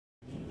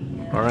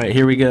All right,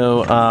 here we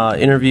go.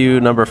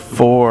 Interview number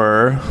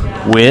 4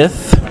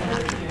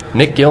 with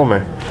Nick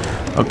Gilmer.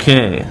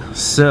 Okay,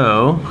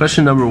 so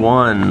question number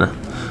 1.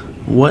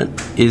 What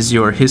is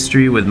your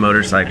history with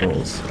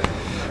motorcycles?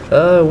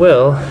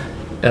 Mostly,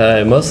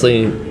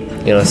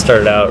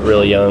 started out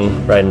really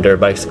young, riding dirt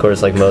bikes, of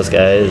course, like most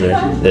guys, or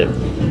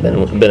that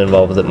been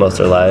involved with it most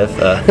of their life.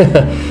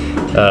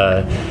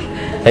 I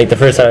think the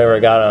first time I ever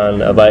got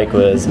on a bike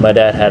was my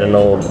dad had an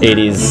old early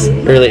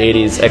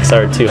 80s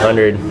XR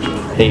 200.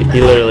 He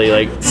literally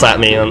like slapped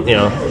me on,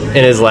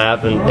 in his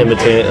lap and in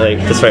between it, like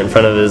just right in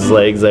front of his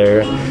legs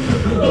there.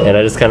 And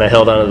I just kind of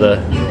held onto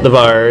the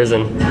bars,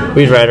 and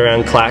we'd ride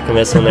around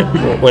Clackamas when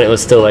it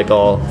was still like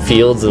all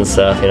fields and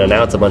stuff.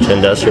 Now it's a bunch of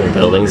industrial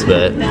buildings,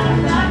 but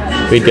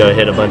we'd go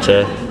hit a bunch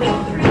of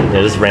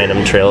just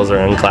random trails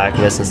around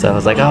Clackamas and stuff. I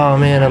was like, oh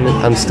man,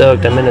 I'm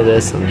stoked, I'm into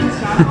this.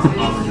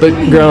 But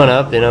growing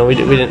up, we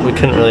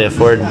couldn't really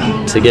afford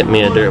to get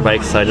me a dirt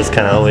bike, so I just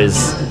kind of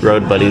always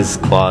rode buddies'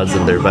 quads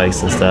and dirt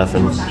bikes and stuff,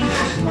 and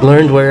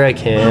learned where I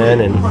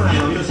can, and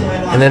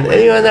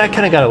then I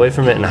kind of got away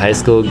from it in high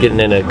school,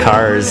 getting into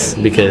cars,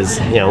 because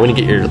when you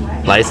get your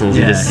license,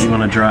 you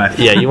want to drive.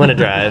 Yeah, you want to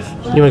drive.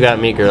 You want to go out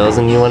and meet girls,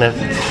 and you want a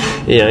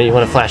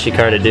flashy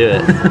car to do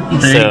it.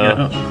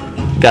 So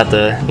I got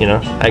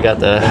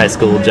the high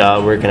school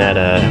job working at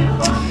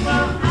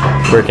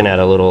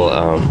a little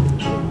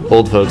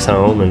old folks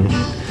home, and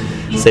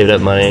saved up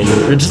money,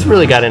 and just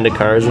really got into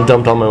cars and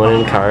dumped all my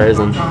money in cars,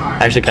 and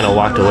actually kind of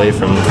walked away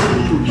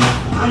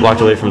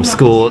from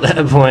school at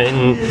that point,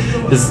 and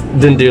just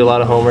didn't do a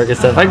lot of homework and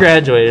stuff. I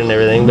graduated and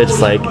everything, but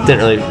just like didn't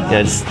really,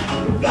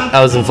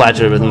 I was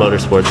infatuated with the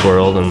motorsports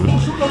world,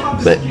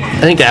 but I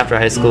think after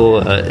high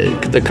school,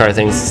 the car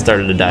things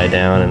started to die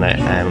down,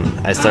 and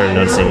I started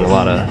noticing a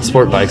lot of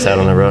sport bikes out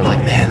on the road.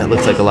 Like, man, that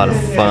looks like a lot of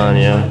fun,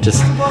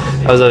 Just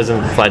I was always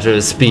infatuated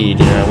with speed,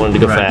 I wanted to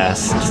go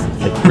fast, just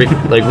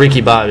like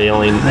Ricky Bobby,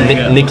 only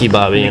Nicky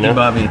Bobby,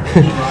 Bobby.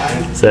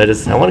 So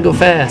I want to go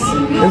fast,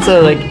 and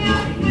so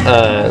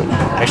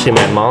actually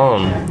my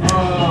mom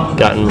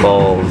got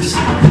involved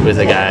with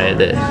a guy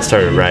that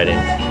started riding.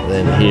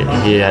 Then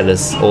he had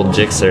this old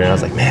Gixxer, and I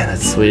was like, man,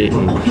 that's sweet.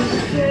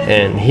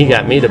 And he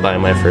got me to buy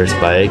my first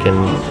bike,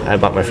 and I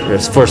bought my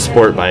first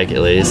sport bike, at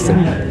least.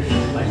 And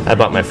I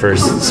bought my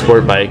first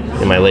sport bike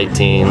in my late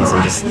teens,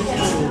 and just.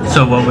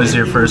 So what was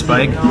your first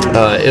bike?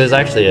 It was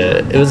actually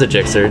a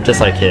Gixxer,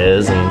 just like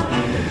his,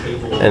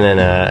 and then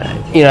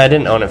I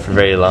didn't own it for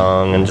very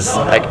long, and just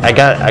I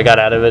got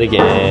out of it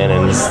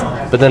again,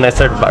 but then I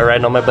started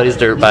riding all my buddies'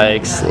 dirt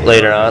bikes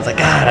later on. I was like,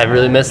 God, I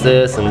really miss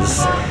this, and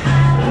just.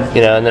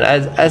 And then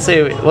I'd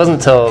say it wasn't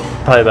until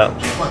probably about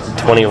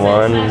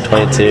 21,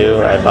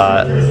 22, I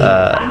bought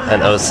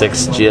an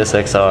 06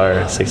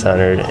 GSXR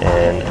 600,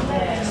 and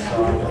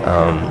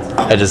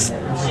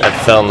I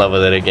fell in love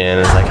with it again.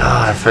 It's like,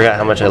 I forgot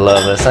how much I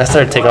love this. And I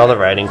started taking all the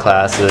riding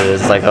classes.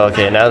 It's like,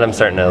 okay, now that I'm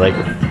starting to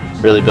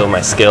really build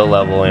my skill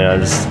level, I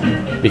just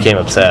became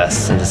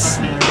obsessed, and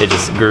it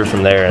just grew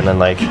from there. And then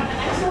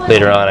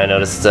later on, I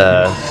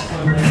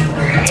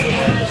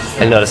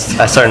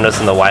started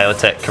noticing the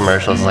Wyotech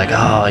commercials. Like,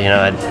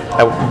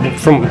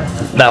 from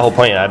that whole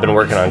point, I've been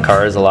working on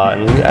cars a lot,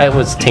 and I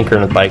was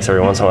tinkering with bikes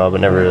every once in a while, but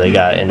never really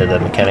got into the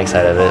mechanic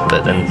side of it.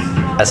 But then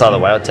I saw the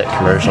Wyotech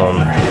commercial,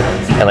 and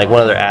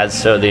one of their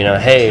ads showed,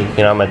 hey,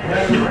 I'm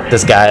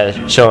this guy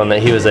showing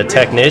that he was a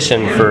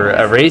technician for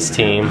a race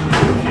team,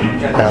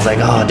 and I was like,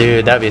 oh,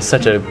 dude, that'd be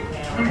such a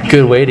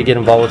good way to get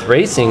involved with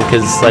racing,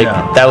 because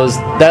that was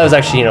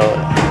actually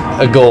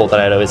a goal that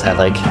I'd always had.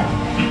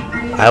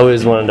 I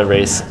always wanted to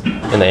race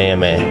in the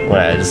AMA.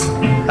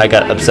 When I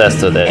got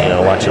obsessed with it,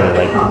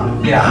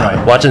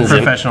 watching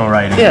professional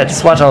riding. Yeah,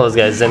 just watch all those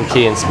guys,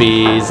 Zemke and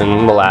Speeds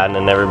and Mladen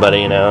and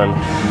everybody, and I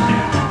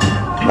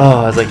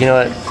was like,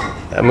 what?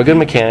 I'm a good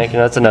mechanic.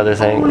 That's another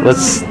thing.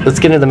 Let's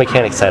get into the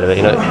mechanic side of it.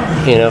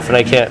 If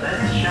I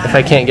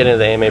can't get into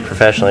the AMA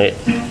professionally,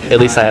 at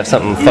least I have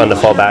something fun to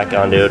fall back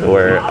onto,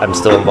 where I'm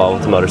still involved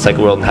with the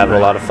motorcycle world and having a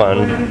lot of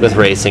fun with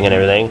racing and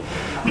everything.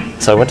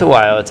 So I went to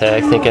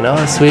Wyotech thinking,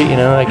 oh, sweet,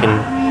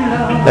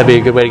 that'd be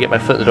a good way to get my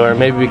foot in the door.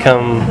 Maybe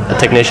become a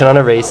technician on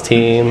a race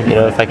team,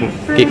 if I can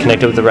get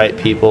connected with the right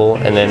people,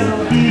 and then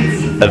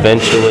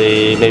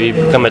eventually maybe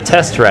become a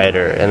test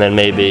rider, and then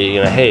maybe,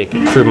 hey,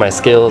 prove my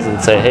skills and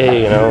say,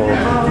 hey,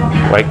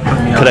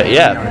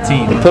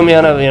 put me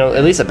on a,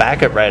 at least a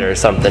backup rider or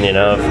something,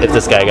 if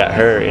this guy got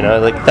hurt,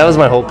 that was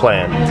my whole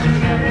plan.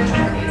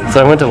 So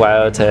I went to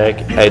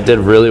Wyotech. I did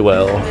really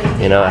well.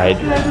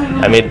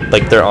 I made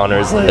their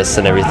honors list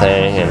and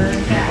everything,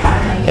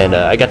 and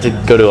I got to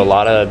go to a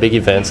lot of big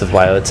events with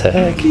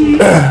Wyotech.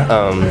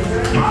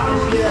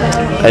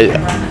 A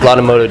lot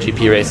of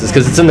MotoGP races,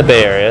 because it's in the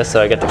Bay Area,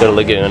 so I got to go to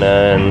Laguna,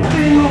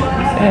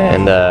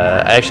 and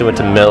I actually went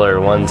to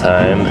Miller one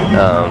time,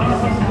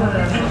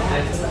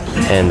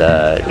 and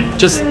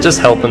just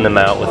helping them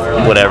out with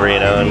whatever,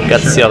 and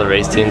got to see all the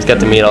race teams, got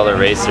to meet all the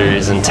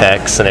racers and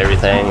techs and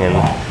everything,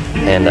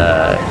 and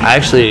I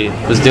actually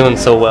was doing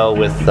so well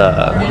with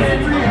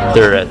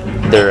their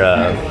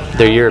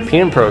their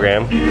European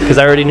program, because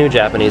I already knew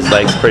Japanese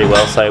bikes pretty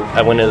well, so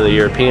I went into the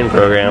European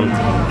program.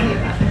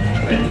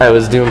 I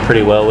was doing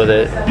pretty well with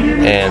it,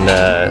 and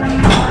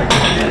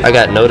I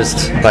got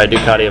noticed by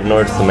Ducati of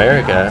North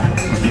America,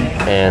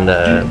 and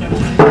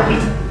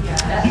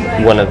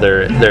one of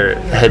their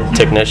head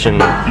technician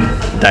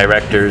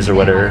directors or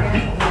whatever,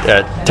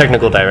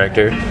 technical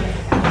director,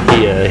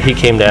 he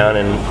came down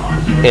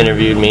and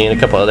interviewed me and a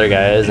couple other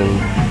guys, and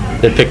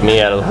they picked me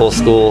out of the whole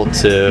school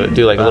to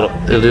do like a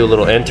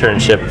little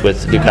internship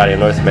with Ducati of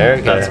North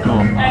America. That's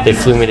cool. They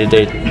flew me to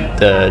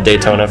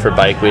Daytona for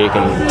Bike Week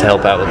and to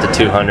help out with the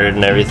 200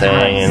 and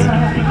everything,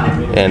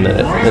 and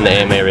the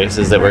AMA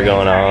races that were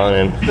going on,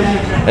 and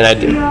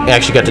I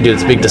actually got to do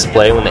this big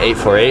display when the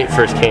 848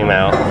 first came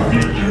out,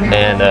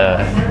 and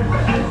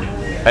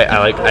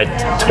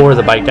I tore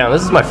the bike down.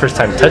 This is my first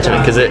time touching it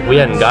because we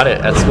hadn't got it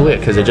at school yet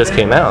because it just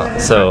came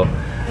out. So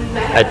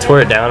I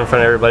tore it down in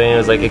front of everybody and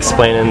was like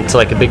explaining to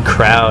like a big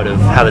crowd of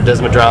how the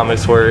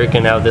desmodromics work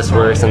and how this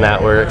works and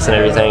that works and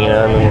everything,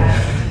 And then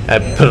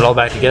I put it all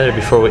back together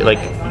before we, like,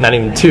 not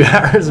even 2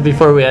 hours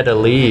before we had to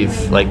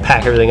leave, like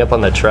pack everything up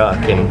on the truck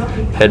and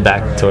head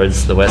back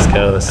towards the West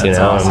Coast, That's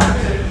awesome.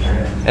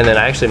 And then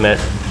I actually met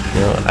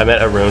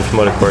Arun from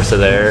Motocorsa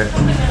there,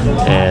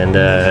 and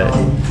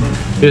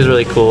he was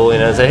really cool.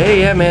 I said, hey,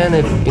 yeah, man,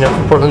 if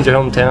Portland's your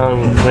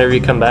hometown, whenever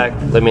you come back,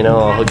 let me know.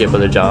 I'll hook you up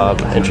with a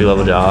job,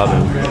 entry-level job.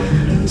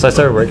 And so I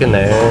started working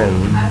there, and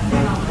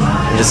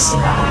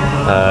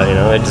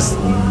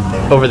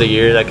over the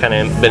years, I kind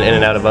of been in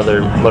and out of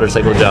other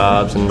motorcycle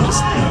jobs and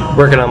just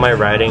working on my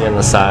riding on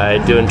the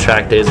side, doing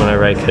track days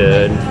whenever I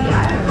could.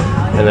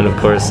 And then, of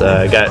course,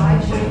 I got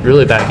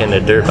really back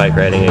into dirt bike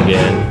riding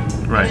again.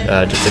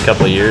 Right. Just a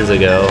couple of years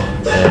ago,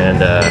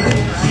 and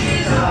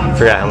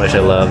forgot how much I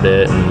loved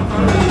it.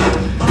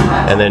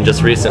 And then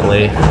just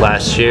recently,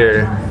 last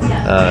year,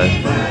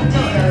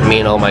 me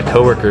and all my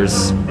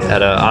coworkers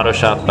at an auto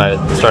shop I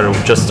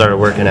just started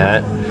working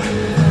at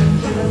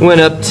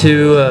went up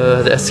to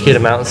the Estacada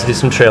Mountains to do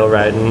some trail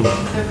riding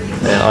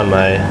on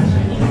my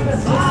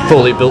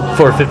fully built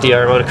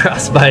 450R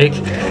motocross bike,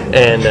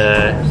 and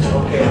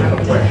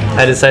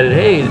I decided,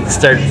 hey,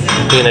 start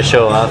being a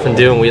show off and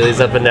doing wheelies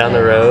up and down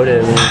the road,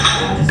 and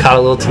caught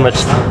a little too much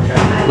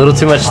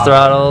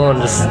throttle and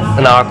just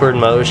an awkward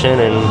motion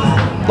and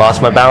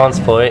lost my balance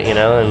point, and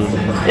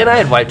I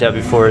had wiped out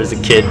before as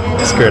a kid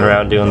screwing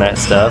around doing that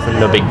stuff, and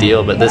no big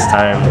deal. But this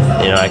time,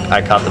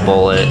 I caught the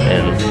bullet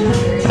and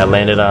I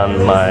landed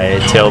on my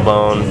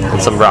tailbone in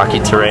some rocky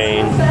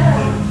terrain,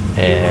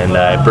 and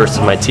I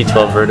bursted my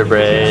T12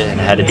 vertebrae and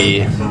had to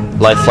be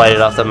life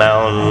flighted off the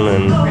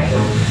mountain,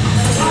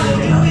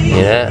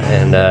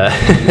 and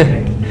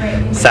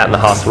sat in the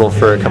hospital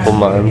for a couple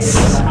months.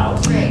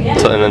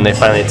 And then they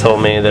finally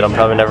told me that I'm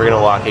probably never going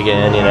to walk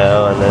again, and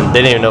then they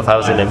didn't even know if I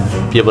was going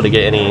to be able to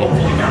get any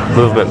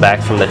movement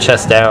back from the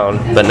chest down.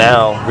 But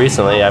now,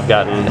 recently, I've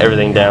gotten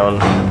everything down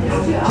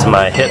to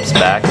my hips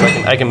back, so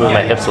I can move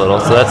my hips a little.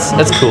 So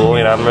that's cool.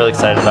 I'm really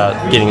excited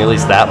about getting at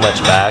least that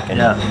much back.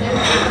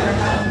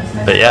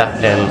 But yeah,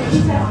 and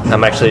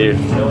I'm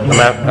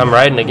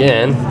riding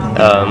again.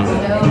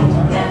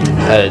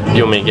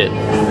 You want me to get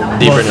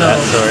deeper into that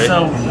story?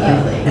 So,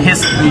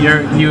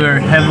 you are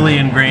heavily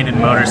ingrained in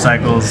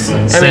motorcycles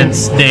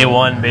since day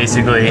one,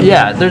 basically.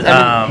 Yeah,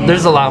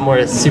 there's a lot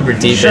more super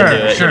deep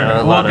into it. Sure,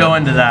 we'll go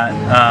into that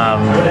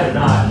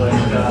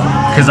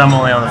because I'm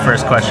only on the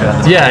first question.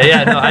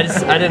 Yeah. No, I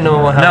didn't know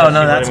how much you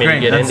that's wanted me great.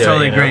 to get That's into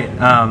totally it. Great.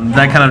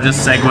 That kind of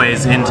just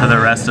segues into the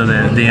rest of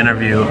the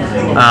interview.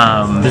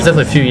 There's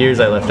definitely a few years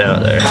I left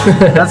out there.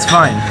 That's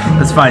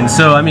fine.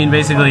 So, I mean,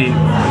 basically,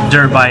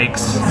 dirt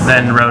bikes,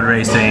 then road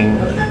racing,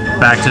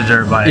 back to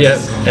dirt bikes. Yep,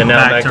 and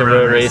now back to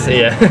road racing.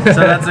 Yeah.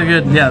 So that's a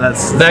good,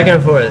 that's back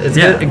and forth. It's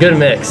a good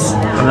mix.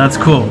 That's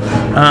cool.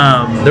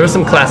 There were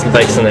some classic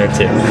bikes in there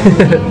too.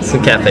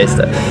 Some cafe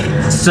stuff.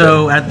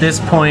 So at this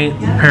point,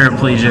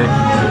 paraplegic.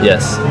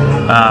 Yes.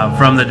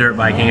 From the dirt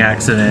biking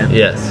accident.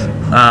 Yes.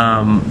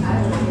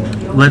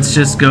 Let's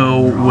just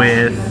go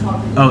with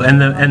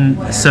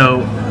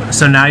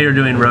so now you're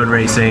doing road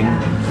racing.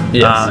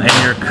 Yes. And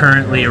you're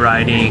currently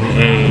riding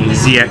a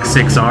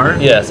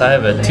ZX6R? Yes, I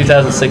have a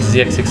 2006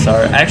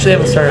 ZX6R. I actually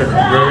haven't started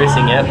road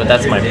racing yet, but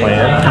that's my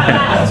plan. Okay.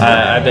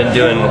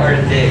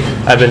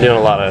 I've been doing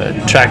a lot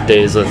of track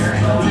days with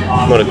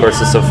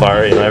Motocorsa so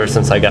far, ever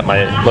since I got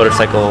my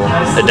motorcycle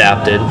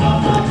adapted.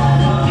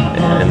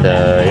 And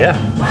yeah.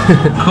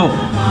 Cool.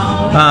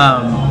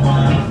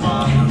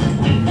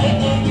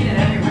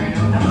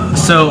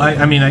 So,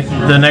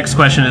 the next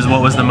question is,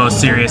 what was the most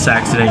serious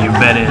accident you've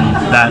been in?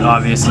 That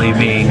obviously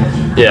being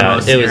the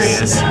most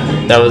serious.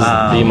 That was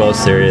the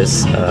most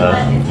serious.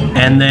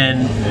 And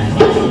then,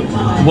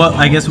 what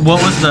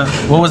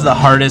was the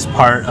hardest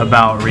part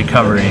about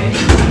recovery?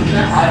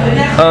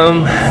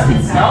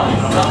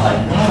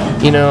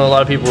 A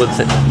lot of people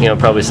would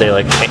probably say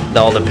like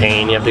all the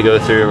pain you have to go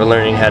through or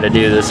learning how to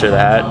do this or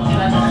that.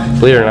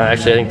 Believe it or not,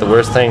 actually, I think the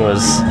worst thing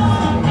was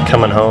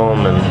coming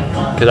home, and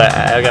because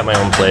I got my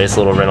own place, a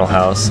little rental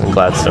house in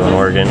Gladstone,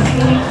 Oregon,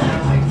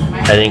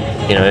 I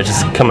think, you know,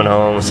 just coming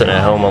home, sitting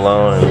at home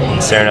alone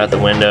and staring out the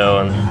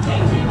window and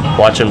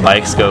watching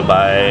bikes go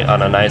by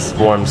on a nice,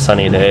 warm,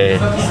 sunny day,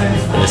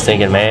 and just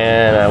thinking,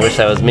 man, I wish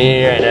that was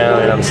me right now,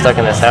 and I'm stuck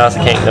in this house,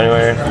 I can't go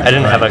anywhere. I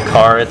didn't have a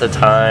car at the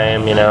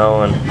time, you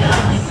know, and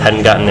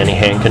hadn't gotten any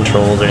hand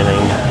controls or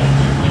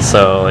anything,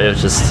 so it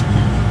was just,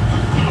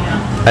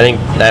 I think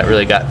that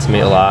really got to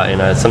me a lot, you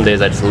know. Some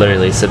days I just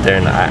literally sit there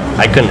and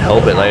I couldn't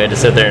help it, like I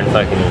just sit there and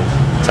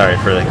fucking, sorry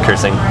for the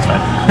cursing, it's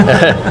fine.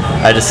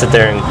 I just sit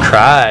there and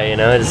cry, you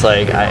know, just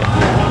like,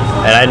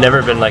 and I'd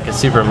never been like a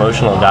super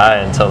emotional guy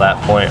until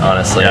that point,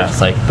 honestly. Yeah.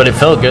 Just like, but it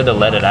felt good to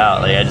let it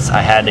out. Like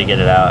I had to get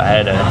it out. I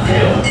had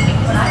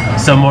to.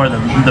 So more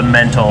the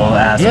mental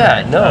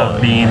aspect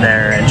of being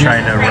there and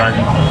trying to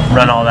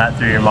run all that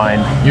through your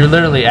mind. You're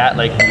literally at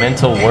like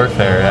mental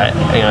warfare.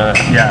 You know.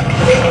 Yeah.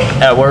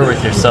 At war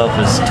with yourself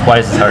is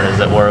twice as hard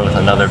as at war with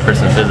another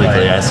person physically.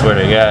 Right. I swear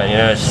to God. You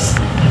know, it's just.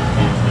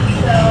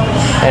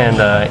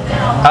 And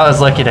I was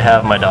lucky to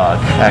have my dog,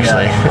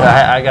 actually.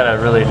 Yeah. I got a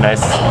really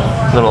nice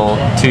little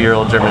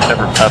 2-year-old German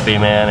Shepherd puppy,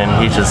 man,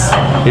 and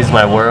he's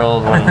my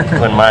world when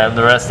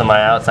the rest of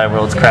my outside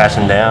world's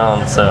crashing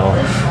down, so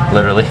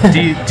literally.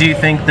 Do you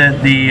think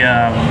that the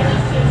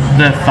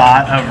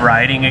thought of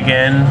riding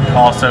again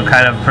also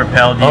kind of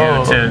propelled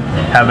you to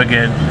have a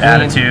good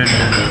attitude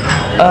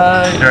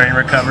during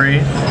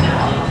recovery?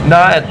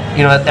 Not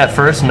at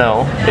first,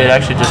 no. It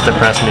actually just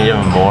depressed me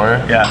even more.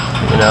 Yeah.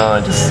 You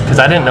know, just because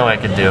I didn't know I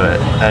could do it.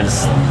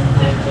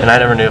 And I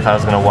never knew if I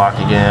was going to walk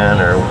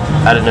again, or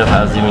I didn't know if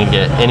I was even going to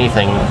get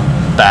anything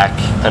back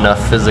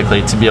enough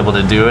physically to be able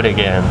to do it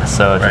again.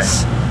 So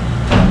just,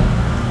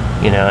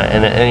 you know,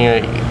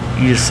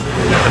 and you just,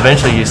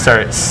 eventually you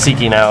start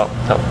seeking out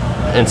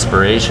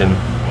inspiration.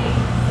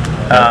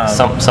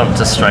 Something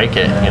to strike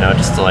it, you know,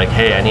 just to like,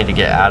 hey, I need to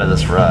get out of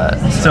this rut.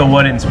 So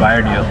what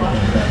inspired you?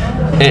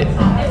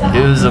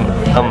 It was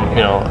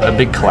a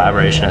big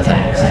collaboration of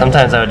things.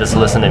 Sometimes I would just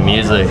listen to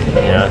music,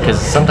 you know,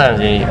 because sometimes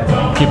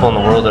people in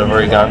the world that have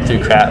already gone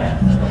through crap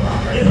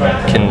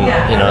can,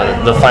 you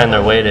know, they'll find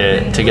their way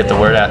to get the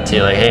word out to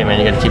you, like, hey man,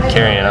 you got to keep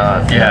carrying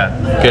on. Yeah.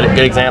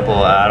 Good example.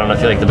 I don't know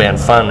if you like the band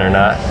Fun or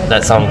not.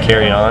 That song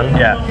 "Carry On."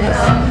 Yeah.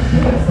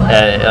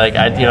 Like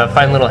I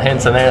find little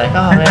hints in there, like,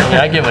 oh man,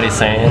 yeah, I get what he's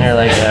saying. Or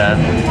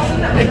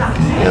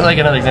like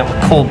another example,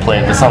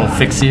 Coldplay, the song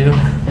 "Fix You."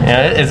 You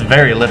know, it's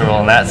very literal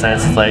in that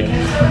sense. It's like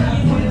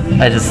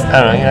I don't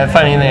know. You know, I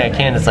find anything I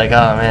can. It's like,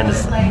 oh man,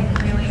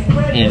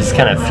 you just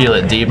kind of feel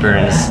it deeper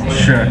and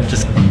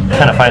just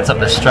kind of find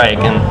something to strike.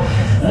 And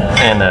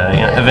you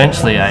know,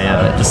 eventually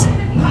I just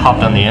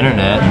hopped on the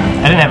internet.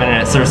 I didn't have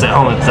internet service at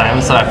home at the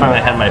time, so I finally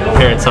had my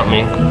parents help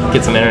me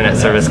get some internet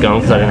service going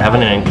because I didn't have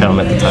an income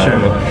at the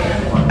time.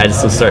 I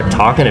just would start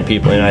talking to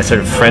people, you know. I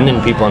started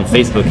friending people on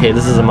Facebook. Hey,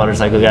 this is a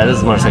motorcycle guy, this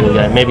is a motorcycle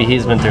guy. Maybe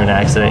he's been through an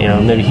accident, you know,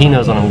 maybe he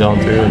knows what I'm going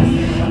through.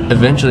 And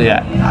eventually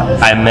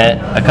I met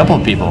a couple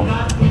of people.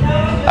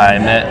 I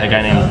met a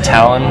guy named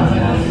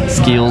Talon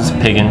Skeels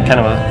Piggin, kind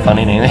of a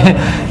funny name.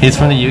 He's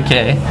from the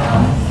UK.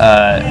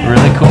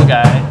 Really cool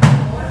guy,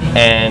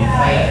 and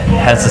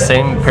has the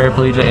same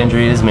paraplegia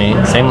injury as me,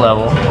 same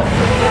level.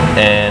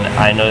 And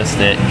I noticed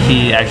that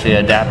he actually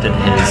adapted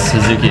his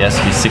Suzuki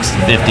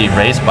SB650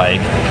 race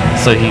bike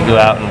so he could go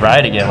out and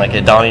ride again, like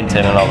at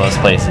Donington and all those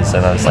places.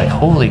 And I was like,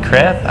 holy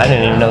crap, I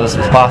didn't even know this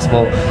was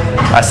possible.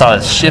 I saw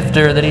his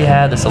shifter that he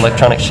had, this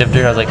electronic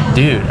shifter. I was like,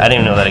 dude, I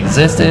didn't even know that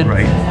existed.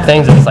 Right.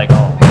 Things, it was like,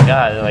 oh my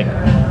god, and like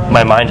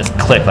my mind just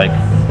clicked, like,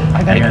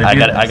 I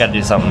gotta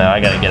do something now. I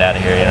gotta get out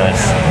of here. You know,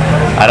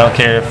 I don't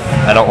care if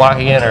I don't walk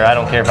again, or I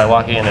don't care if I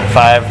walk again in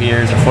 5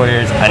 years or 4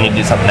 years. I need to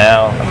do something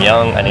now. I'm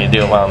young. I need to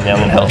do it while I'm young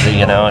and healthy.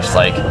 You know, it's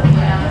like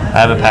I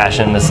have a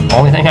passion. This is the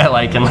only thing I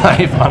like in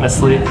life,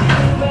 honestly.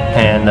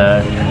 And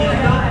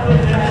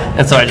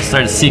so I just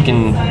started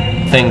seeking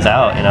things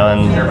out. You know,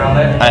 and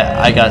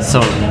I got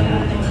so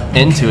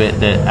into it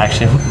that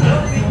actually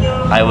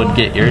I would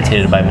get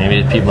irritated by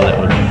maybe the people that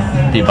would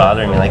be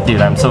bothering me, like, dude,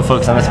 I'm so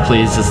focused on this,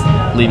 please just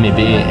leave me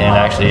be. And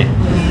actually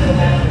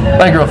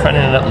my girlfriend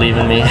ended up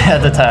leaving me at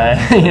the time.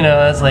 You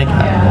know, it's like,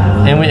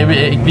 and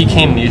it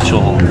became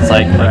mutual. It's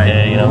like,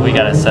 okay, you know, we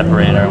gotta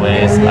separate our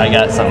ways. I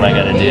got something I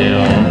gotta do.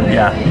 And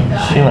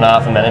yeah, she went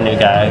off and met a new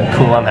guy.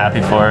 Cool, I'm happy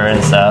for her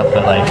and stuff,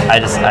 but like I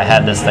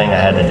had this thing I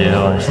had to do,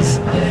 and it's just,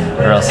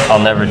 or else I'll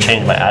never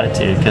change my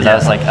attitude, because I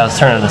was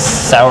turning this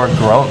sour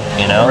grump,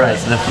 you know. Right.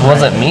 It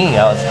wasn't me.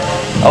 I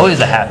was always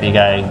a happy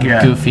guy,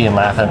 goofy and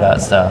laughing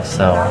about stuff.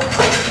 So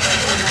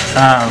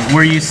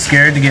were you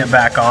scared to get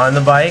back on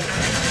the bike?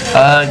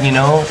 You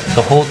know,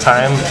 the whole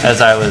time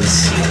as I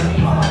was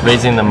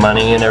raising the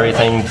money and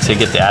everything to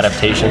get the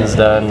adaptations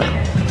done,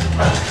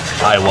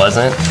 I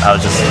wasn't. I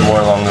was just more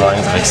along the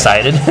lines of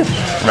excited.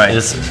 Right.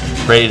 Just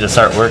ready to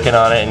start working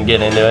on it and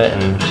get into it.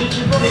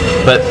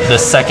 But the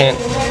second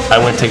I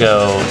went to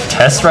go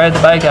test ride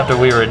the bike after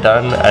we were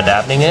done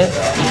adapting it,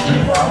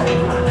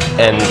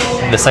 and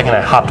the second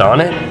I hopped on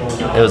it,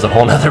 it was a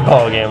whole nother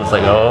ball game. It was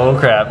like, oh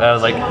crap. I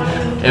was like,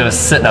 it was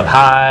sitting up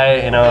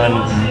high, you know,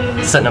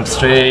 and sitting up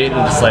straight,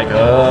 and just like,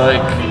 oh,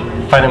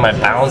 like, finding my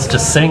balance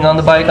just sitting on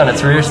the bike on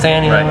its rear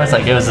stand, you know. It's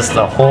like it was just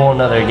a whole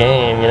nother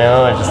game, you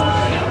know. And just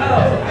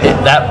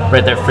that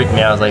right there freaked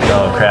me out. I was like,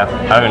 oh crap,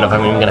 I don't even know if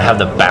I'm even gonna have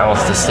the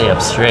balance to stay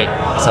up straight.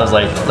 So I was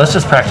like, let's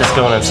just practice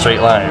going in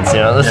straight lines, you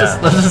know. Let's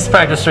just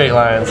practice straight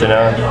lines, you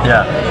know.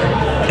 Yeah.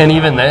 And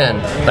even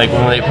then, like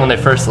when they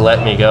first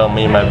let me go,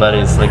 me and my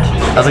buddies, like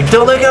I was like,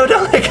 don't let go,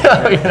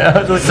 you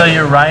know. Like, so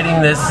you're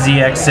riding this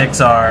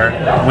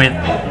ZX6R with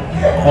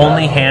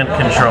only hand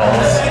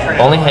controls.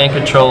 Only hand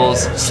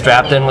controls,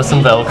 strapped in with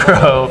some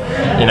Velcro,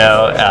 you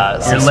know.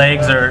 Your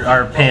legs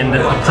are pinned,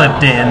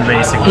 clipped in,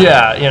 basically.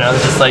 Yeah, you know,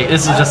 it's just like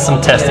this is just some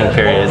testing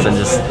periods, and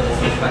just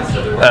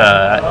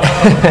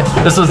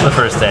this was the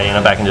first day, you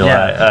know, back in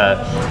July. Yeah.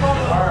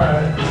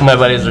 My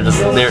buddies were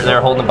just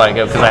they're holding the bike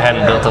up because I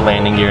hadn't built a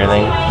landing gear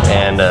thing,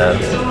 and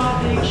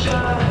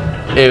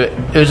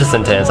it was just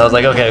intense. I was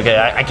like,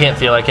 okay, I can't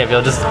feel,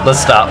 just let's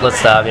stop,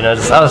 you know.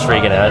 Just I was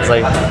freaking out. It's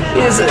like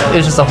it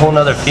was just a whole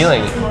nother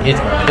feeling. It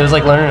was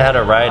like learning how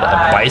to ride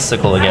a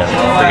bicycle again,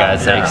 for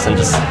God's sakes, and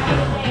just.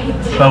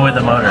 But with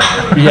a motor.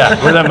 Yeah,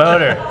 with a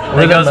motor.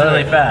 It goes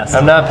really fast.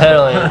 I'm not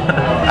pedaling.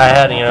 I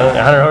had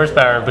 100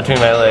 horsepower between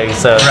my legs,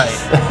 so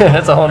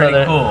that's a whole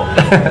nother. Cool.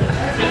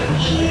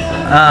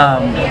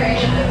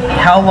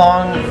 How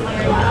long?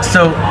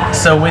 So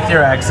with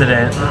your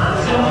accident,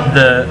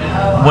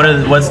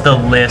 what's the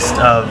list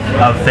of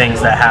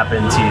things that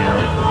happened to you?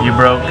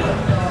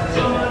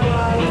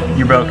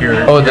 You broke your.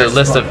 Oh, the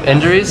list of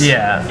injuries?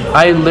 Yeah.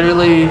 I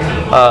literally,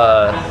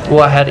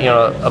 I had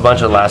a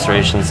bunch of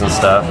lacerations and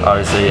stuff.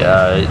 Obviously,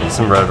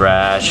 some road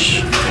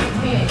rash.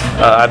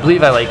 I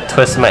believe I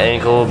twisted my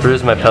ankle,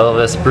 bruised my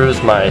pelvis,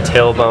 bruised my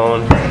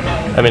tailbone.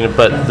 I mean,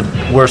 but the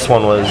worst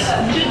one was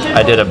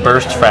I did a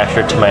burst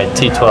fracture to my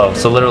T12.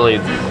 So literally,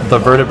 the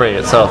vertebrae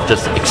itself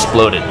just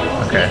exploded.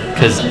 Okay.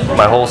 Because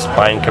my whole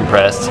spine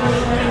compressed.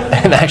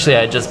 And actually,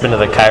 I had just been to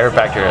the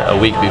chiropractor a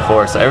week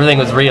before, so everything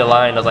was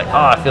realigned. I was like,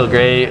 oh, I feel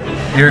great.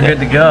 You're good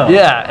to go.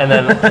 Yeah, and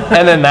then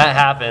that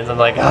happens. I'm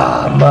like,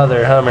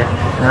 mother hummer.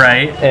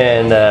 Right.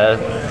 And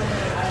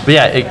but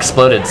yeah, it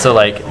exploded. So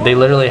they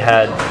literally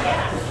had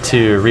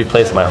to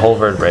replace my whole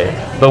vertebrae.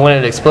 But when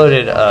it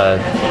exploded,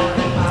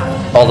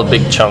 all the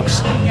big chunks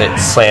that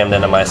slammed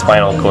into my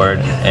spinal cord,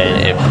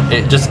 and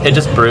it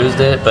just bruised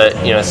it, but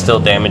it's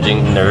still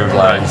damaging nerve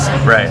lines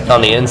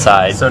on the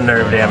inside. So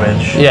nerve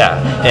damage.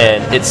 Yeah,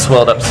 and it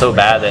swelled up so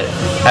bad that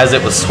as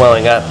it was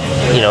swelling up,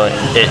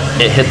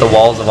 it hit the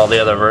walls of all the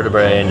other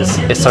vertebrae, and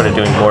it started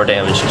doing more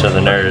damage to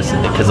the nerves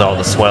because of all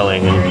the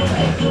swelling.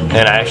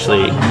 And I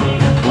actually,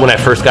 when I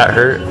first got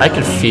hurt, I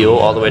could feel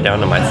all the way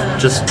down to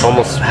just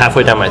almost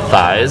halfway down my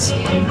thighs.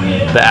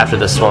 But after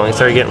the swelling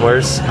started getting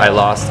worse, I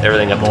lost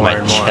everything up to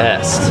my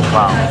chest.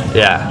 Wow.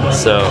 Yeah.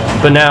 So,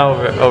 but now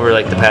over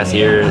the past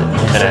year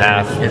and a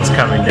half, it's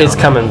coming down. It's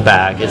coming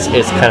back. It's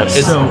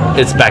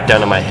back down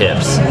to my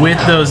hips. With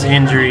those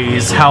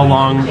injuries, how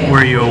long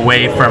were you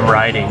away from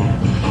riding?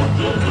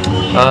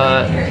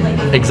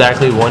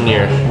 Exactly 1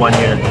 year. 1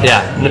 year.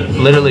 Yeah.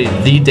 Literally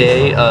the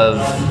day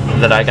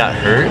that I got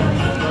hurt,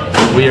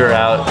 we were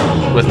out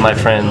with my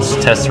friends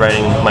test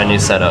riding my new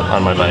setup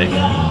on my bike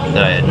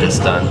that I had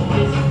just done.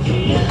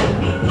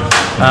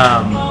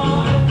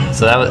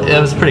 So it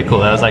was pretty cool.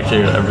 That was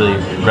actually a really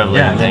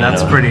revelating thing.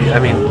 That's pretty. I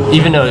mean,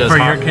 even though it was for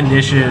your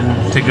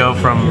condition to go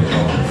from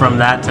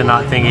that to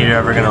not thinking you're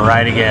ever going to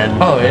ride again,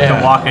 to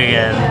walk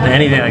again,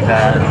 anything like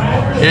that.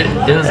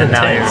 It was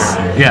intense.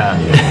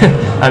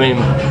 I mean,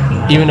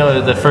 even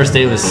though the first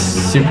day was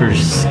super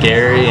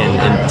scary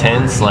and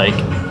intense,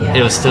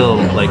 it was still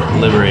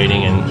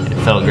liberating, and it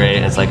felt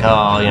great. It's like,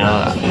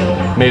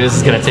 maybe this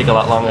is gonna take a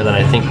lot longer than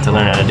I think to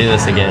learn how to do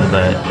this again,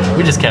 but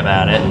we just kept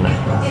at it, and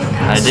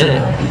I did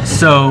it.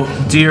 So,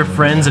 do your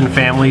friends and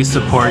family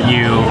support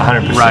you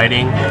 100%.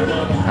 riding?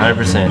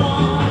 100%.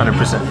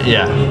 100%.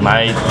 Yeah,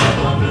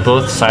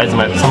 both sides of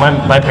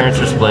my parents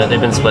are split. They've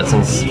been split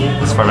since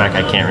as far back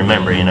I can't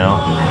remember, and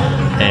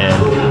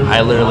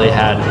I literally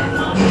had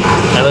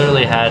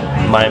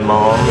my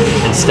mom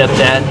and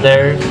stepdad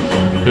there,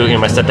 who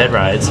my stepdad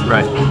rides,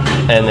 right,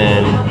 and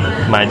then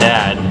my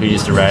dad, who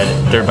used to ride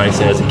dirt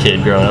bikes as a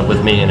kid growing up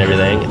with me and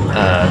everything.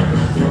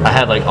 I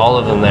had all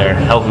of them there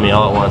helping me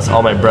all at once,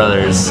 all my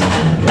brothers,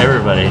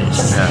 everybody.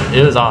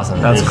 It was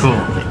awesome. That's cool.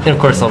 And of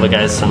course all the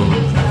guys from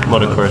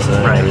Motocross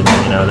and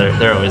everything,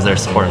 they're always there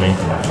supporting me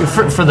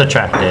for the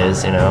track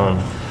days,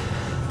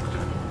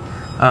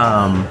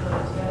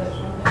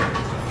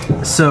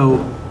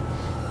 So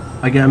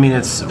I mean,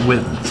 it's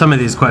with some of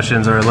these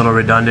questions are a little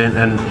redundant,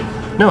 and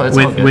no, it's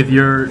all good. With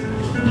your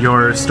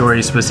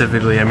story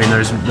specifically, I mean,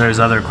 there's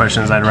other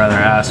questions I'd rather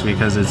ask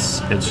because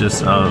it's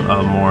just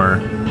a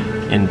more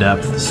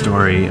in-depth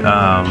story.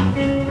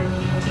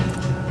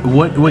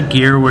 What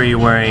gear were you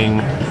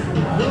wearing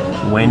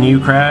when you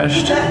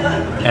crashed,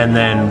 and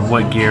then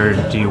what gear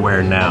do you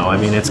wear now? I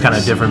mean, it's kind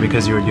of different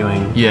because you were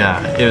doing.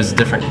 Yeah, it was a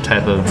different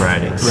type of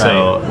riding. Right.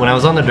 So when I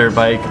was on the dirt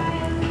bike,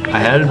 I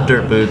had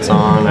dirt boots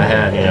on. I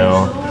had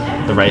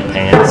the right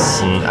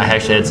pants, and I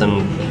actually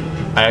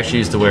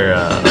used to wear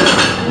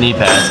knee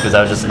pads because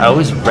I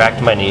always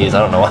racked my knees. I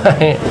don't know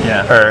why.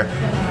 Yeah. Or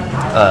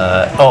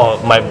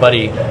my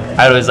buddy,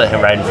 I'd always let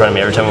him ride in front of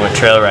me every time we went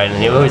trail riding,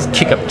 and he would always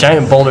kick up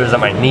giant boulders at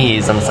my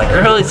knees. I'm just like,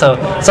 really? So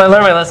I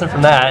learned my lesson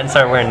from that and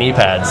started wearing knee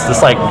pads,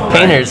 just like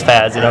painter's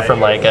pads, from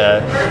like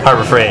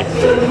Harbor Freight.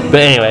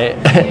 But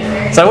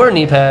anyway, so I wore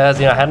knee pads.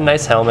 I had a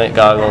nice helmet,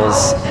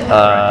 goggles,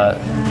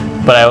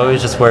 but I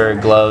always just wear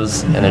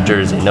gloves and a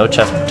jersey, no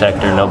chest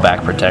protector, no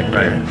back protector.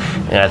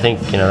 Right. And I think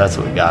that's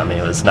what got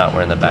me, was not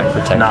wearing the back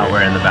protector. Not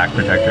wearing the back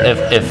protector.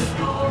 If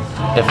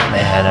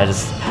man, I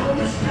just.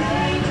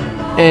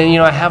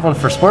 And I have one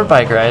for sport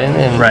bike riding,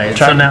 and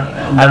so now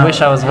I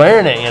wish I was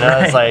wearing it.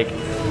 Right. It's like,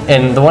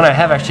 and the one I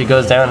have actually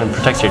goes down and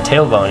protects your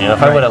tailbone.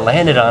 If I would have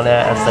landed on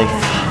that, it's like,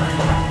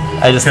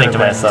 I just think to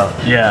myself,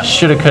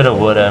 shoulda, coulda,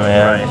 woulda,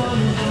 man.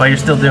 Right. But you're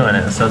still doing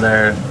it, so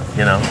they're,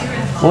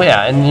 Well,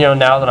 yeah, and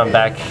now that I'm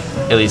back,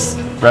 at least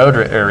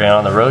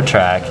on the road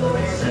track,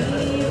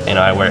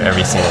 I wear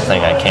every single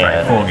thing I can.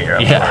 Right, full gear,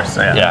 of course.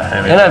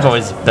 Yeah. And I've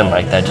always been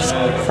like that, just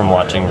from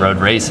watching road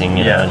racing.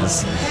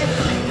 Just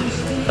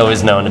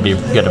always known to be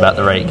good about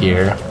the right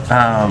gear.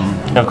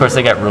 And of course,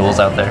 they got rules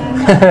out there.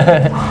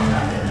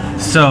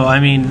 So,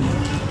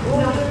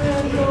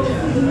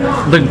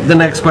 the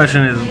next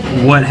question is,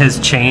 what has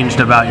changed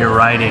about your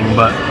riding?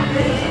 But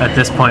at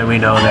this point, we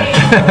know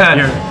that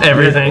you're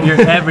everything.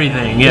 You're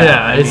everything.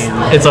 Yeah. It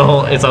was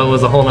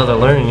a whole other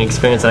learning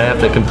experience. I have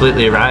to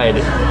completely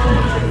ride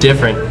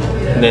different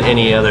than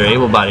any other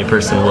able-bodied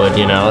person would.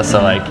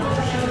 So like,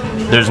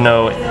 there's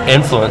no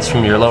influence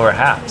from your lower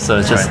half, so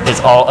it's just it's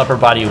all upper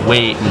body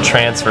weight and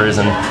transfers,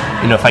 and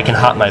if I can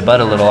hop my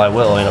butt a little, I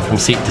will, from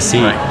seat to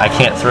seat. I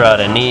can't throw out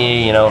a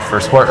knee,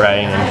 for sport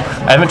riding, and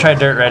I haven't tried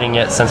dirt riding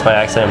yet since my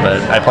accident, but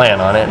I plan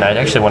on it, and I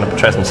actually want to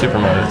try some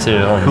supermoto too.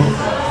 And, cool.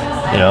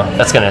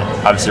 That's going to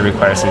obviously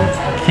require some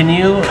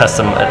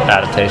custom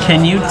adaptation.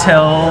 Can you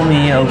tell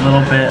me a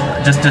little bit,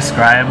 just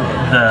describe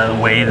the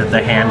way that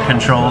the hand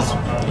controls?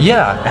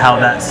 Yeah. How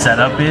that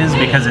setup is,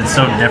 because it's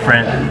so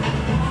different.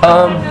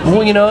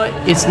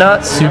 It's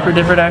not super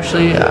different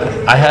actually.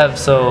 I have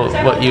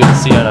what you would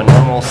see on a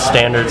normal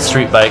standard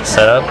street bike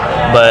setup,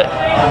 but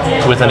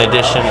with an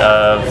addition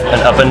of an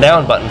up and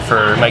down button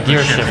for my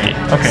gear shifting.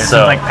 Okay,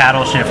 so like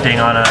paddle shifting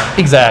on a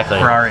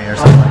Ferrari or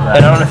something like that.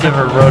 And I don't know if you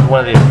ever rode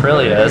one of the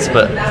Aprilias,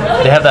 but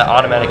they have that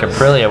automatic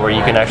Aprilia where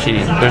you can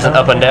actually, there's an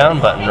up and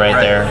down button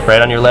there,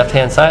 right on your left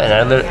hand side.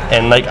 And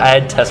I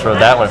had test rode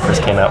that when it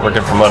first came out,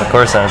 working for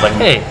Motocorsa, and I was like,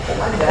 hey,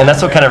 and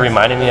that's what kind of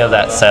reminded me of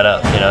that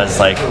setup. It's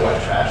like,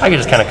 I could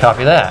just kind of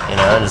copy that, and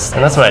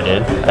that's what I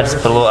did. I just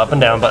put a little up and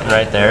down button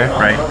right there,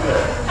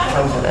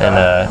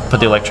 and put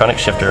the electronic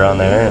shifter on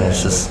there, and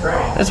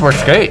it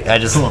works great. I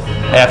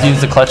have to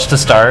use the clutch to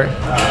start,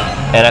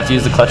 and I have to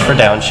use the clutch for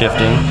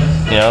downshifting,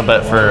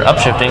 but for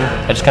upshifting,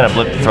 I just kind of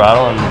blip the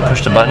throttle and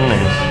push the button,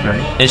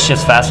 and it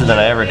shifts faster than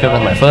I ever could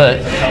with my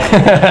foot.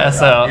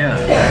 So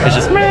it's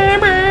just.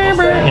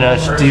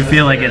 Do you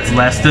feel like it's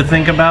less to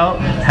think about,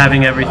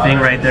 having everything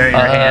right there in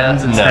your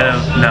hands instead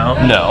of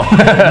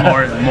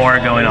more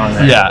going on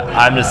there? Yeah,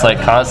 I'm just like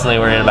constantly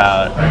worried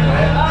about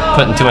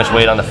putting too much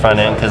weight on the front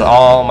end, because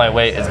all my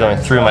weight is going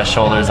through my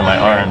shoulders and my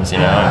arms,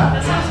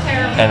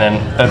 And then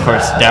of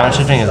course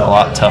downshifting is a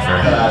lot tougher.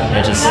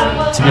 It just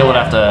to be able to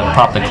have to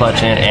pop the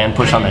clutch in and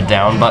push on the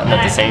down button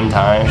at the same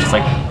time. It's just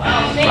like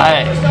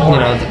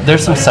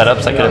there's some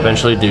setups I could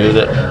eventually do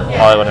that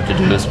all I would have to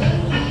do is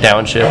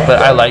downshift,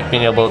 but I like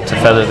being able to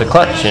feather the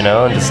clutch,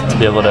 and just to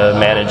be able to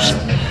manage,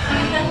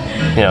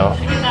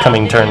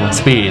 coming turn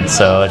speed.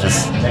 So it's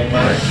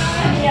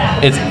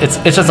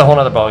just a whole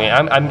other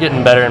ballgame. I'm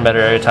getting better and better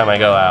every time I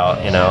go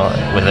out,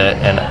 with it,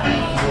 and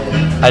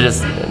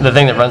the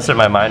thing that runs through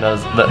my mind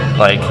is that,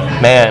 like,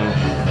 man,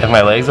 if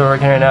my legs were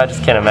working right now, I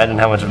just can't imagine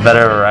how much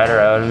better of a rider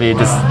I would be,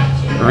 just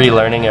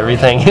relearning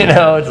everything,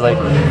 it's like,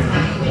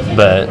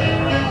 but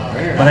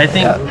I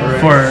think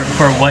for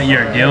what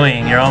you're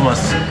doing, you're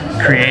almost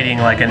creating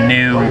like a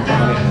new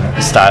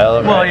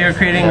style. Well, you're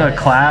creating a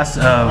class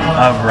of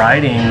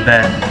riding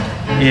that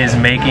is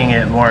making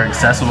it more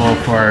accessible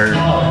for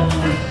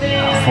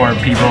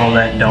people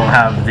that don't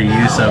have the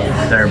use of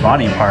their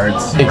body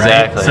parts.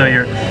 Exactly. Right? So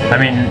you're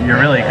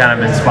really kind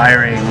of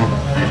inspiring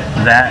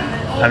that.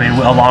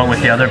 Along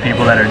with the other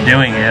people that are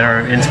doing it,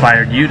 or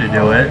inspired you to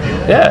do it.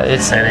 Yeah,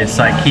 it's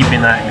like keeping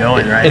that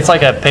going, right? It's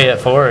like a pay it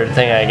forward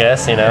thing, I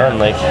guess, and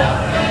like,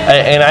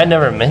 I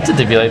never meant it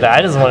to be like that.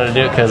 I just wanted to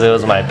do it because it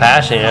was my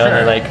passion,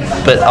 and like,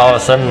 but all of a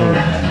sudden,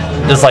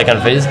 just like on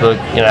Facebook,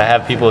 I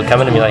have people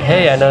coming to me like,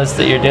 hey, I noticed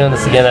that you're doing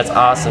this again. That's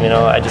awesome.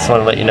 I just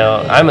want to let you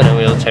know I'm in a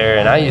wheelchair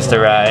and I used to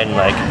ride, and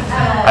like,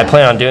 I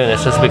plan on doing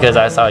this just because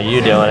I saw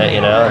you doing it.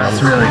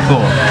 That's really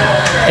cool.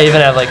 I even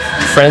have like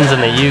friends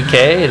in the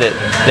UK that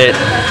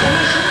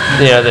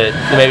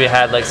maybe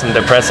had like some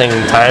depressing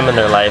time in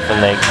their life,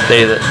 and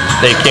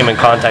they came in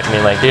contact with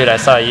me like, dude, I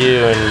saw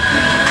you,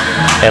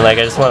 and like,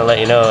 I just want to let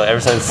you know, ever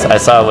since I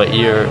saw what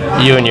you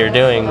and you're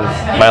doing,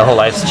 my whole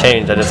life's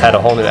changed. I just had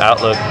a whole new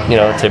outlook,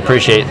 to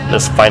appreciate the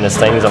finest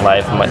things in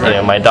life,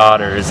 my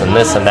daughters and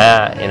this and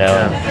that,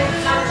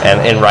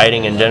 and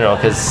riding in general,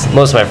 because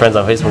most of my friends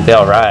on Facebook, they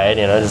all ride,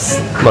 you know, just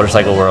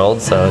motorcycle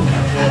world. So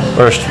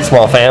we're a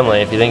small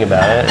family if you think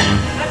about it.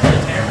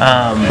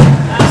 And,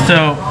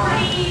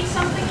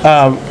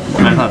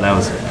 I thought that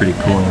was pretty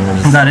cool.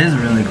 That is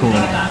really cool.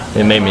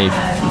 It made me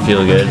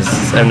feel good.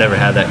 I've never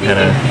had that kind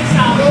of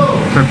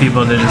for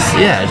people to just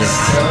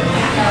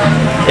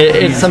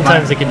it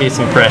sometimes it can be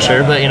some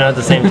pressure, but you know, at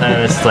the same time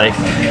it's like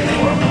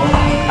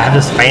I have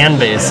this fan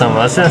base so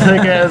much. I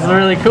think it's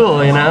really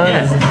cool, you know,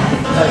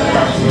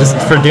 just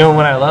for doing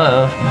what I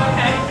love.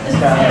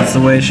 That's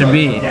the way it should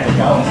be.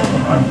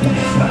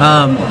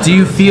 Do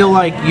you feel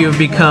like you've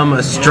become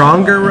a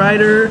stronger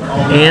rider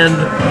and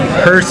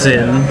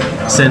person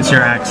since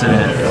your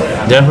accident?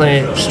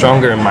 Definitely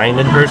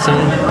stronger-minded person.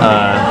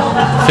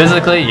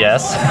 Physically,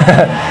 yes,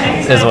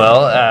 as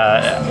well.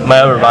 My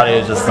upper body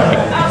is just like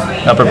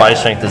upper body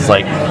strength is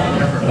like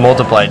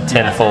multiplied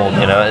tenfold.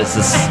 You know,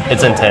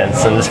 it's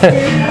intense, and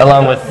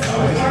along with,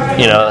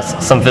 you know,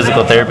 some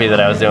physical therapy that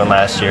I was doing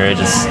last year,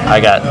 I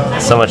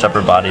got so much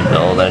upper body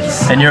build.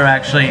 And you're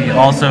actually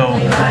also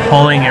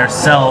pulling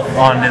yourself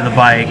onto the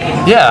bike.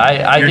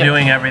 Yeah, you're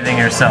doing everything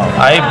yourself.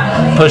 I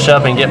push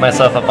up and get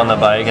myself up on the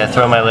bike. I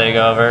throw my leg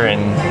over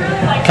and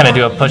kind of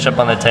do a push up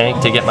on the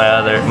tank to get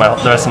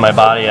the rest of my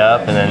body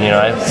up, and then, you know,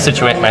 I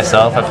situate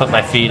myself. I put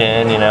my feet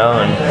in, you know,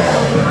 and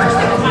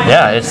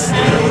yeah,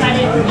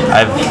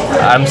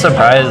 I'm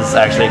surprised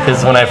actually,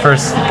 because when I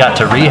first got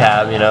to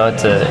rehab, you know,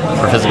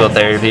 for physical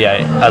therapy,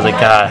 I was like,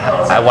 God,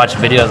 I watched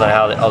videos on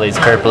how all these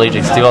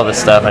paraplegics do all this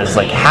stuff, and I was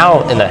like,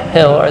 how in the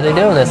hell are they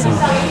doing this? And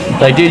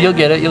like, dude, you'll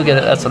get it.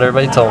 That's what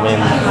everybody told me.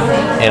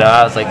 And, you know,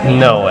 I was like,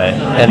 no way.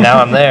 And now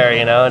I'm there,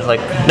 you know. It's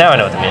like, now I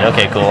know what to mean.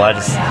 Okay, cool.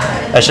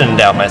 I shouldn't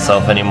doubt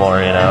myself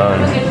anymore, you know.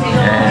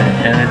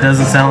 And it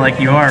doesn't sound like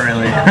you are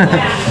really.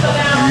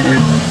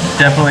 You're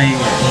definitely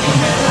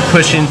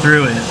pushing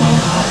through it.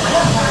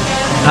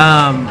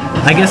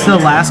 I guess the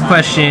last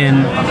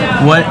question: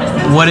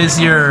 what is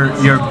your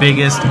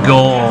biggest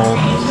goal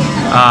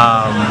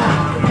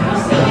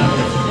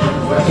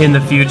in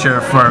the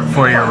future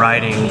for your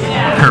riding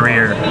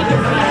career?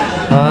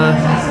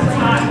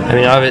 I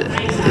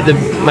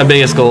mean, my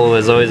biggest goal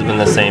has always been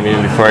the same,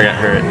 even before I got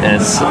hurt,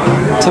 and it's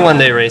to one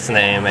day race in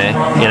the AMA.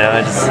 You know,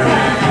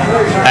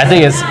 I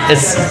think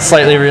it's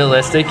slightly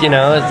realistic. You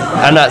know,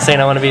 I'm not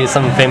saying I want to be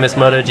some famous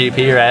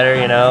MotoGP rider,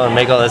 you know, and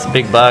make all this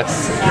big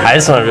bucks. I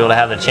just want to be able to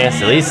have the chance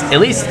to at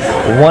least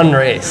one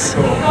race.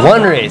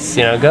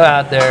 You know, go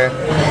out there,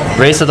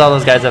 race with all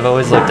those guys I've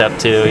always looked up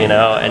to, you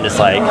know, and just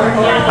like,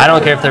 I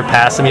don't care if they're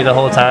passing me the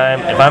whole time.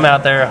 If I'm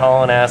out there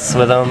hauling ass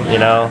with them, you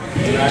know,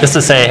 just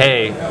to say,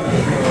 hey,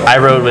 I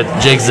rode with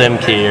Jake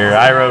Zemke, or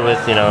I rode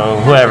with, you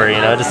know, whoever,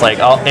 you know, just like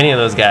any of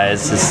those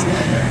guys, just,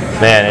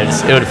 man,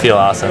 it would feel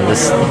awesome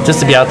just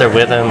to be out there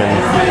with them,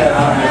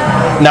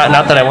 and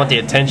not that I want the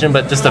attention,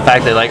 but just the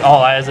fact that like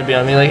all eyes would be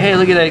on me, like, hey,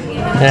 look at that, look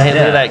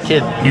at that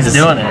kid, he's just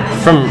doing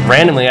it from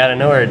randomly out of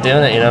nowhere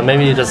doing it, you know.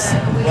 Maybe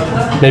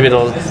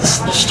they'll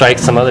strike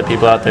some other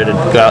people out there to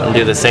go out and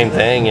do the same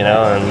thing, you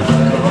know, and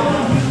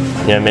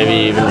you know, maybe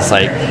even just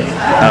like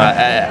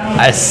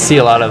I see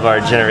a lot of our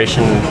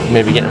generation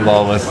maybe getting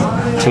involved with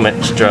too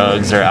much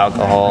drugs or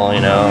alcohol,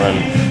 you know,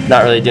 and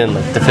not really doing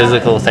like the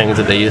physical things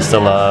that they used to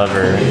love,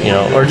 or, you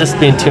know, or just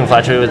being too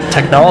infatuated with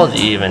technology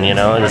even, you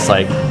know, and just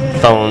like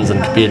phones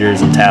and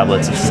computers and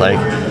tablets. It's like,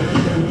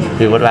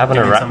 dude, what happened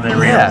to what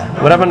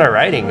happened to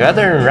riding? Go out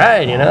there and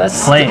ride, you know.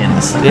 That's playing.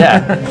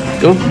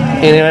 Go,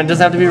 you know, it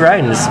doesn't have to be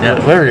riding. Just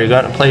whatever, you go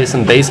out and play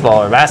some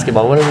baseball or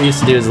basketball, whatever we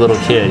used to do as a little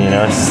kid, you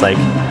know. It's just like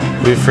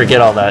we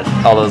forget all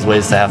those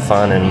ways to have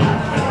fun, and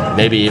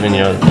maybe even,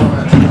 you know,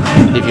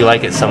 if you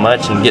like it so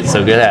much and get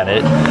so good at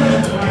it,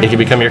 it can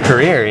become your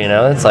career, you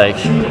know. It's like,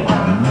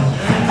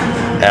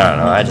 I don't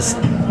know,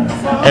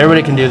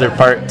 everybody can do their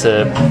part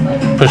to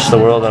push the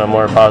world in a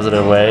more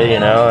positive way, you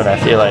know, and I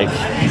feel like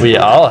we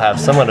all have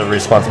somewhat of a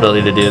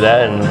responsibility to do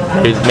that, and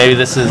maybe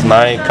this is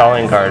my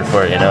calling card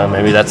for it, you know.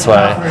 Maybe that's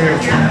why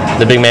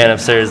the big man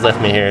upstairs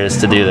left me here, is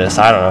to do this.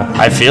 I don't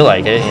know, I feel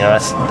like it, you know.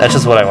 That's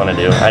just what I want to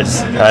do. I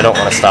don't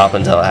want to stop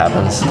until it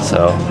happens.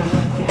 So,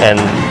 and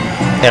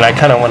I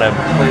kind of want to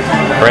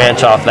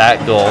branch off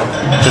that goal,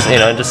 just, you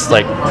know, just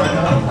like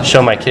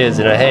show my kids,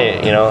 you know,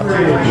 hey, you know,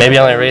 maybe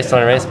I only raced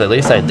one race, but at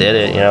least I did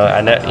it, you know.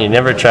 You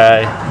never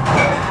try,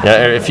 you know,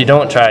 if you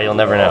don't try, you'll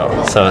never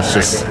know. So it's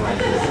just,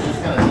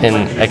 and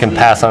I can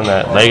pass on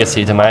that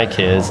legacy to my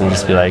kids and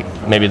just be like,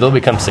 maybe they'll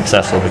become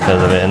successful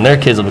because of it, and their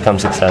kids will become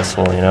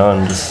successful, you know,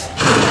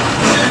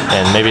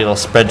 and maybe it'll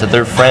spread to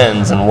their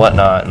friends and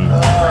whatnot, and,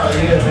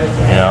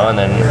 you know. And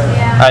then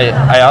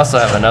I also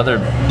have another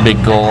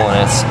big goal,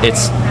 and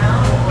it's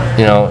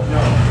you know,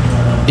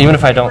 even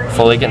if I don't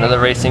fully get into the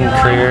racing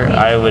career,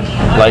 I would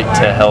like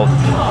to help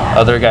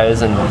other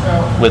guys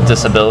with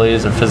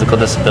disabilities or physical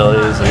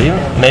disabilities, or even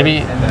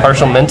maybe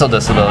partial mental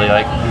disability,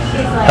 like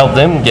help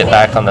them get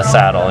back on the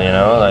saddle, you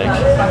know, like,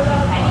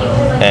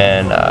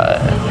 and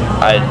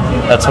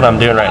that's what I'm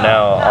doing right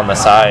now on the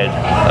side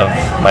of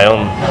my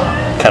own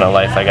kind of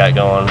life I got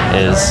going.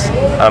 Is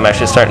I'm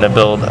actually starting to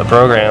build a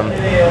program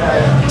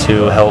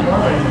to help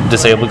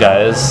disabled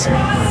guys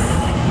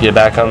get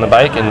back on the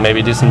bike and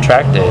maybe do some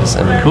track days.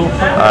 And cool.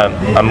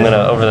 I'm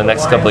gonna, over the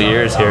next couple of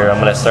years here, I'm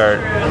gonna start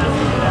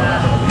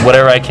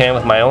whatever I can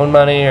with my own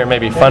money or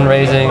maybe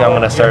fundraising. I'm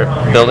gonna start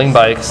building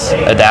bikes,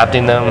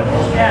 adapting them,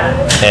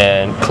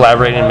 and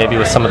collaborating maybe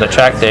with some of the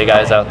track day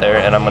guys out there.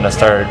 And I'm gonna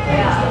start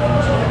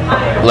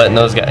letting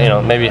those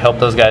guys, maybe help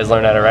those guys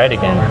learn how to ride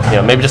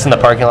again. Maybe just in the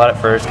parking lot at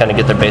first, kind of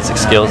get their basic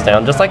skills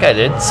down, just like I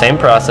did. Same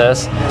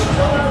process.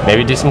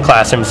 Maybe do some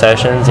classroom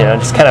sessions.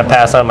 Just kind of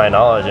pass on my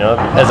knowledge.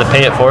 As a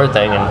pay it forward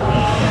thing,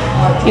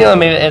 and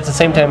maybe at the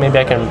same time, maybe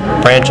I can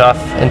branch off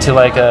into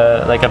like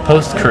a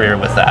post career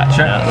with that.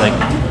 Sure. Like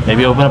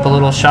maybe open up a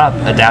little shop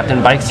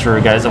adapting bikes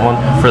for guys that want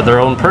for their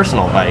own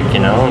personal bike.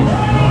 And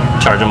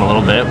charge them a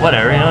little bit,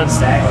 whatever.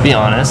 Just be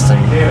honest.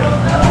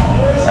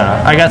 And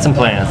I got some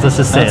plans. Let's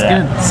just say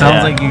that. That's good.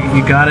 Sounds like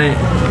you got it.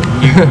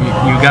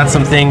 You got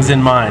some things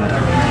in mind.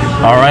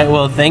 All right.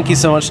 Well, thank you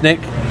so much, Nick.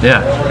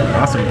 Yeah.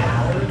 Awesome.